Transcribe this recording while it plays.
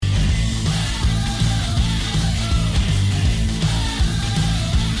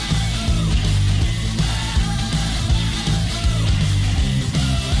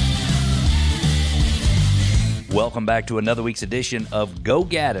welcome back to another week's edition of Go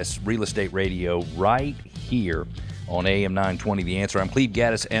Gaddis Real Estate Radio right here on AM 920 The Answer. I'm Cleve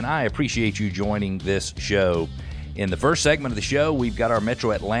Gaddis, and I appreciate you joining this show. In the first segment of the show, we've got our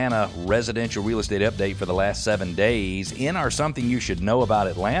Metro Atlanta residential real estate update for the last 7 days. In our Something You Should Know About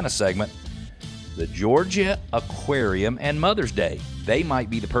Atlanta segment, the Georgia Aquarium and Mother's Day. They might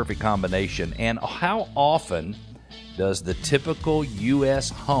be the perfect combination. And how often does the typical U.S.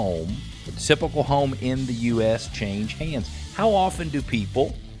 home, the typical home in the U.S. change hands? How often do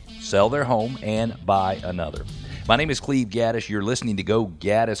people sell their home and buy another? My name is Cleve Gaddis. You're listening to Go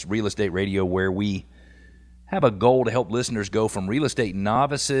Gaddis Real Estate Radio, where we have a goal to help listeners go from real estate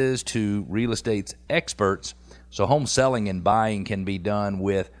novices to real estate experts, so home selling and buying can be done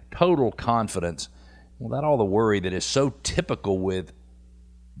with total confidence without all the worry that is so typical with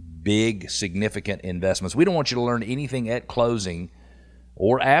big, significant investments. We don't want you to learn anything at closing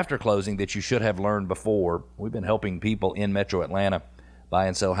or after closing that you should have learned before. We've been helping people in Metro Atlanta buy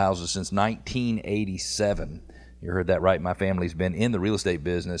and sell houses since 1987. You heard that right. My family's been in the real estate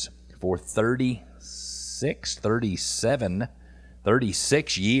business for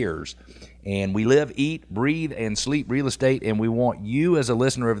 36 years. And we live, eat, breathe, and sleep real estate, and we want you as a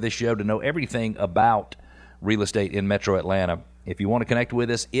listener of this show to know everything about real estate in Metro Atlanta. If you want to connect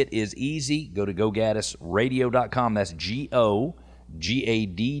with us, it is easy. Go to GoGaddisRadio.com. That's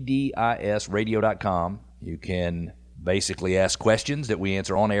GoGaddis Radio.com. You can basically ask questions that we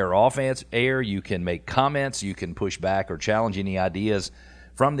answer on air or off air. You can make comments. You can push back or challenge any ideas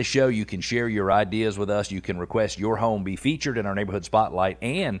from the show. You can share your ideas with us. You can request your home be featured in our Neighborhood Spotlight,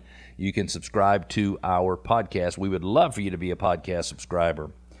 and you can subscribe to our podcast. We would love for you to be a podcast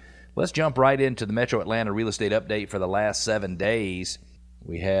subscriber. Let's jump right into the Metro Atlanta real estate update for the last 7 days.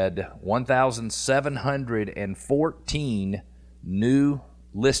 We had 1,714 new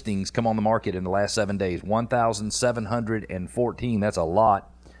listings come on the market in the last 7 days. 1,714, that's a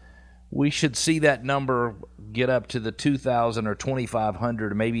lot. We should see that number get up to the 2,000 or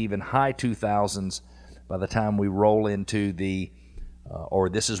 2,500 or maybe even high 2,000s by the time we roll into or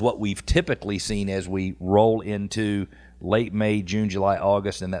this is what we've typically seen as we roll into late May, June, July,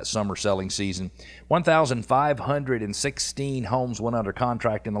 August, and that summer selling season. 1,516 homes went under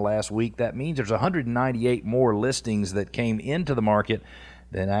contract in the last week. That means there's 198 more listings that came into the market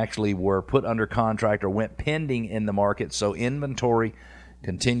than actually were put under contract or went pending in the market. So inventory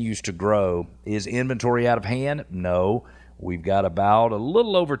continues to grow. Is inventory out of hand? No. We've got about a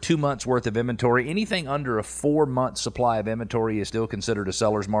little over 2 months worth of inventory. Anything under a 4-month supply of inventory is still considered a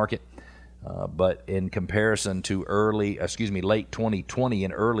seller's market. But in comparison to late 2020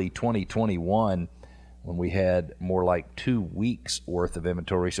 and early 2021, when we had more like 2 weeks worth of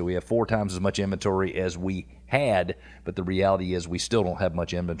inventory, so we have 4 times as much inventory as we had, but the reality is we still don't have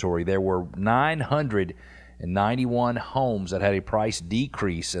much inventory. There were 991 homes that had a price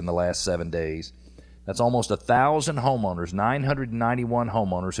decrease in the last 7 days. That's almost 1,000 homeowners, 991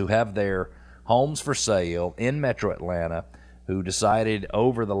 homeowners who have their homes for sale in Metro Atlanta, who decided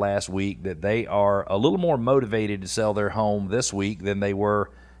over the last week that they are a little more motivated to sell their home this week than they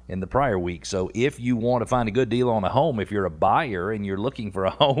were in the prior week. So if you want to find a good deal on a home, if you're a buyer and you're looking for a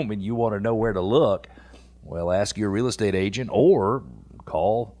home and you want to know where to look, well, ask your real estate agent or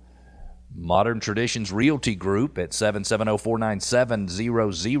call Modern Traditions Realty Group at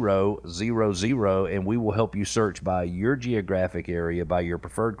 770-497-0000, and we will help you search by your geographic area, by your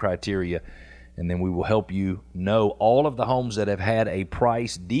preferred criteria, and then we will help you know all of the homes that have had a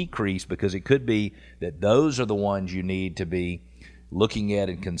price decrease, because it could be that those are the ones you need to be looking at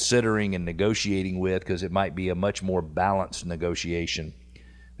and considering and negotiating with, because it might be a much more balanced negotiation.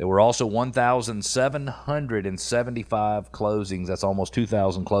 There were also 1,775 closings. That's almost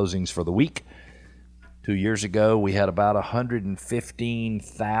 2,000 closings for the week. 2 years ago, we had about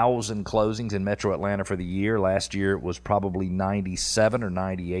 115,000 closings in Metro Atlanta for the year. Last year, it was probably 97 or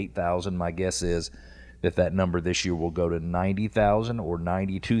 98,000. My guess is that number this year will go to 90,000 or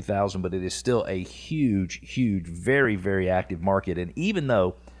 92,000, but it is still a huge, very, very active market. And even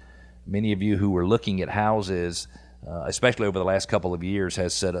though many of you who were looking at houses, especially over the last couple of years,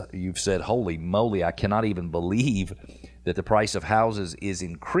 you've said, holy moly, I cannot even believe that the price of houses is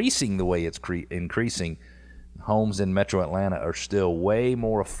increasing the way it's increasing. Homes in Metro Atlanta are still way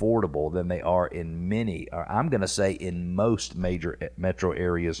more affordable than they are in in most major metro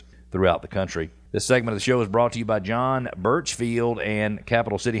areas throughout the country. This segment of the show is brought to you by John Birchfield and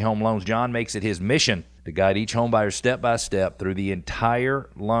Capital City Home Loans. John makes it his mission to guide each homebuyer step by step through the entire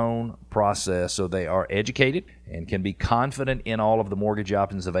loan process so they are educated and can be confident in all of the mortgage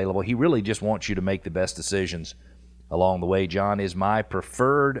options available. He really just wants you to make the best decisions along the way. John is my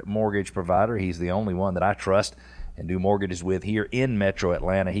preferred mortgage provider. He's the only one that I trust and do mortgages with here in Metro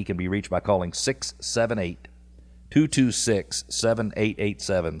Atlanta. He can be reached by calling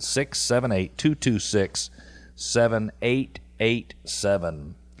 678-226-7887,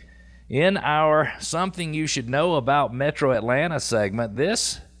 678-226-7887. In our Something You Should Know About Metro Atlanta segment,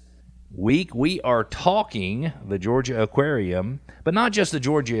 this week we are talking the Georgia Aquarium, but not just the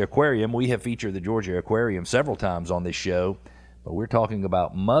Georgia Aquarium. We have featured the Georgia Aquarium several times on this show, but we're talking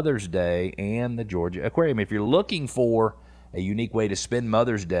about Mother's Day and the Georgia Aquarium. If you're looking for a unique way to spend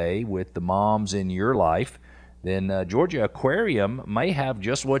Mother's Day with the moms in your life, then Georgia Aquarium may have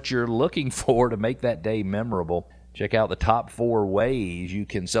just what you're looking for to make that day memorable. Check out the top 4 ways you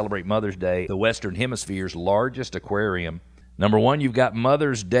can celebrate Mother's Day, the Western Hemisphere's largest aquarium. Number 1, you've got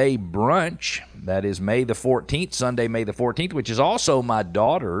Mother's Day Brunch. That is May the 14th, Sunday, May the 14th, which is also my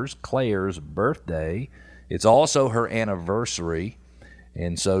daughter's, Claire's, birthday. It's also her anniversary,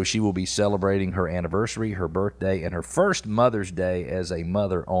 and so she will be celebrating her anniversary, her birthday, and her first Mother's Day as a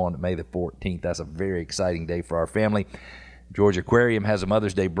mother on May the 14th. That's a very exciting day for our family. Georgia Aquarium has a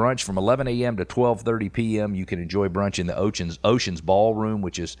Mother's Day brunch from 11 a.m. to 12:30 p.m. You can enjoy brunch in the Oceans Ballroom,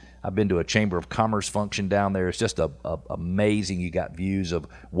 which is, I've been to a Chamber of Commerce function down there. It's just amazing. You got views of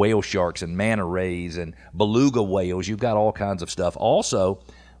whale sharks and manta rays and beluga whales. You've got all kinds of stuff. Also,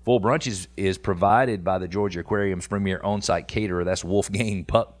 full brunch is provided by the Georgia Aquarium's premier on-site caterer. That's Wolfgang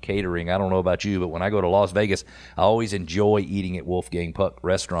Puck Catering. I don't know about you, but when I go to Las Vegas, I always enjoy eating at Wolfgang Puck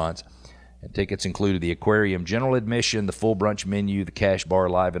restaurants. And tickets included the aquarium general admission, the full brunch menu, the cash bar,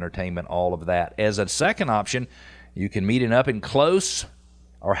 live entertainment, all of that. As a second option, you can meet an up-and-close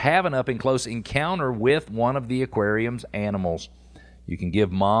or have an up-and-close encounter with one of the aquarium's animals. You can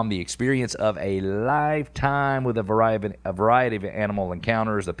give Mom the experience of a lifetime with a variety of animal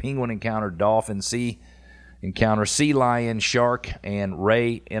encounters: the penguin encounter, dolphin, sea encounter, sea lion, shark, and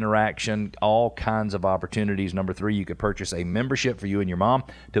ray interaction, all kinds of opportunities. Number 3, you could purchase a membership for you and your mom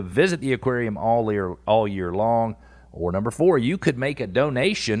to visit the aquarium all year long. Or number 4, you could make a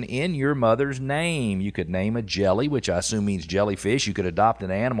donation in your mother's name. You could name a jelly, which I assume means jellyfish. You could adopt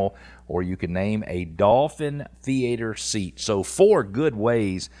an animal, or you could name a dolphin theater seat. So 4 good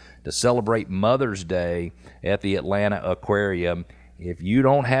ways to celebrate Mother's Day at the Atlanta Aquarium. If you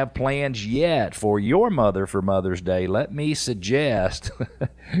don't have plans yet for your mother for Mother's Day, let me suggest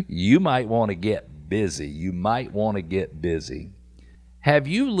you might want to get busy. Have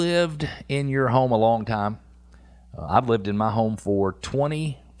you lived in your home a long time? I've lived in my home for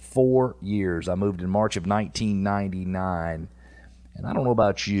 24 years. I moved in March of 1999. And I don't know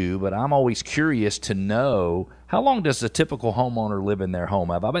about you, but I'm always curious to know, how long does a typical homeowner live in their home?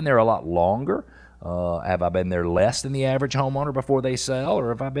 Have I been there a lot longer? Have I been there less than the average homeowner before they sell, or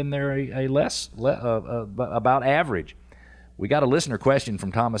have I been there about average? We got a listener question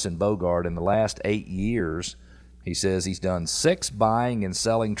from Thomas in Bogart. In the last 8 years, he says he's done 6 buying and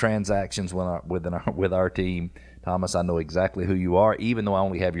selling transactions with our team. Thomas, I know exactly who you are, even though I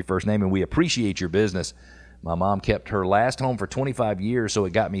only have your first name, and we appreciate your business. My mom kept her last home for 25 years, so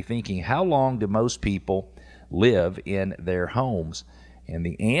it got me thinking, how long do most people live in their homes? And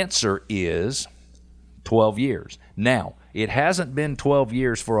the answer is 12 years. Now, it hasn't been 12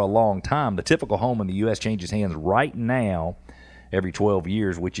 years for a long time. The typical home in the U.S. changes hands right now every 12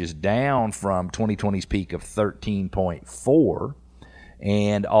 years, which is down from 2020's peak of 13.4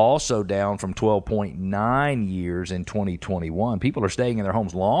 and also down from 12.9 years in 2021. People are staying in their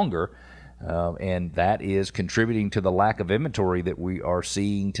homes longer, and that is contributing to the lack of inventory that we are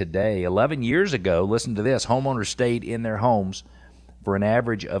seeing today. 11 years ago, listen to this, homeowners stayed in their homes for an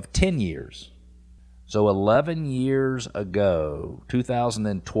average of 10 years. So 11 years ago,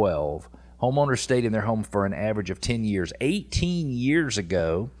 2012, homeowners stayed in their home for an average of 10 years. 18 years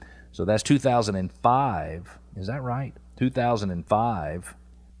ago, so that's 2005. Is that right? 2005.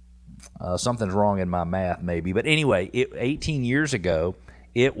 Something's wrong in my math maybe. But anyway, 18 years ago,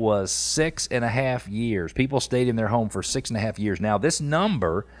 it was 6.5 years. People stayed in their home for 6.5 years. Now, this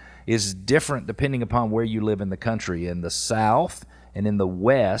number is different depending upon where you live in the country. In the South and in the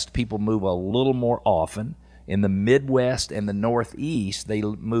West, people move a little more often. In the Midwest and the Northeast, they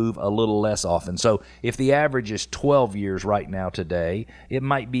move a little less often. So if the average is 12 years right now today, it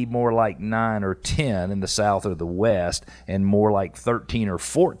might be more like 9 or 10 in the South or the West, and more like 13 or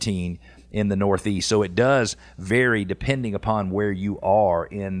 14 in the Northeast. So it does vary depending upon where you are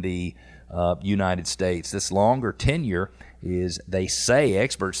in the United States. This longer tenure is,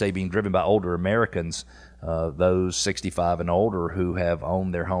 experts say, being driven by older Americans, those 65 and older who have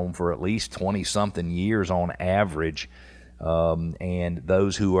owned their home for at least 20-something years on average, and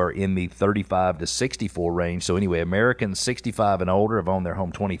those who are in the 35 to 64 range. So anyway, Americans 65 and older have owned their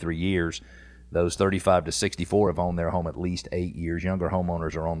home 23 years. Those 35 to 64 have owned their home at least 8 years. Younger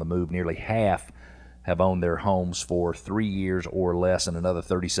homeowners are on the move. Nearly half have owned their homes for 3 years or less, and another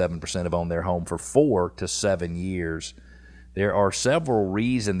 37% have owned their home for 4 to 7 years. There are several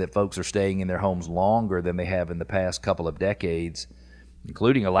reasons that folks are staying in their homes longer than they have in the past couple of decades,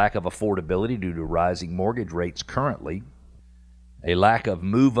 including a lack of affordability due to rising mortgage rates currently, a lack of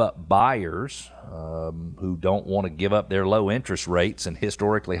move-up buyers who don't want to give up their low interest rates and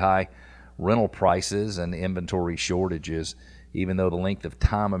historically high rental prices and inventory shortages. Even though the length of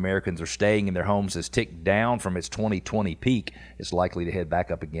time Americans are staying in their homes has ticked down from its 2020 peak, it's likely to head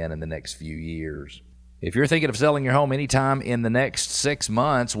back up again in the next few years. If you're thinking of selling your home anytime in the next 6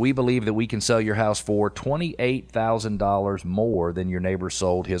 months, we believe that we can sell your house for $28,000 more than your neighbor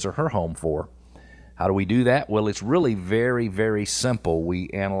sold his or her home for. How do we do that? Well, it's really very, very simple. We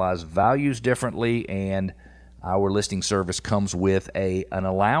analyze values differently, and our listing service comes with an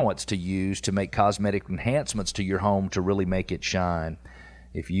allowance to use to make cosmetic enhancements to your home to really make it shine.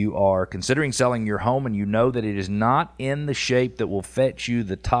 If you are considering selling your home and you know that it is not in the shape that will fetch you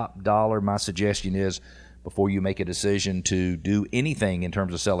the top dollar, my suggestion is before you make a decision to do anything in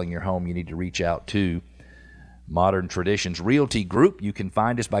terms of selling your home, you need to reach out to Modern Traditions Realty Group. You can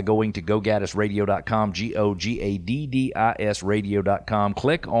find us by going to GoGaddisRadio.com, GoGaddis Radio.com.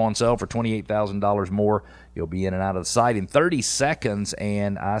 Click on sell for $28,000 more. You'll be in and out of the site in 30 seconds,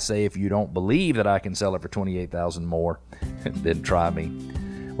 and I say if you don't believe that I can sell it for $28,000 more, then try me.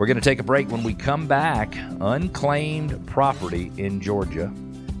 We're going to take a break. When we come back, unclaimed property in Georgia.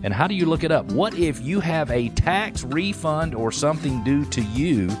 And how do you look it up? What if you have a tax refund or something due to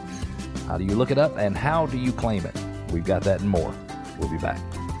you? How do you look it up, and how do you claim it? We've got that and more. We'll be back.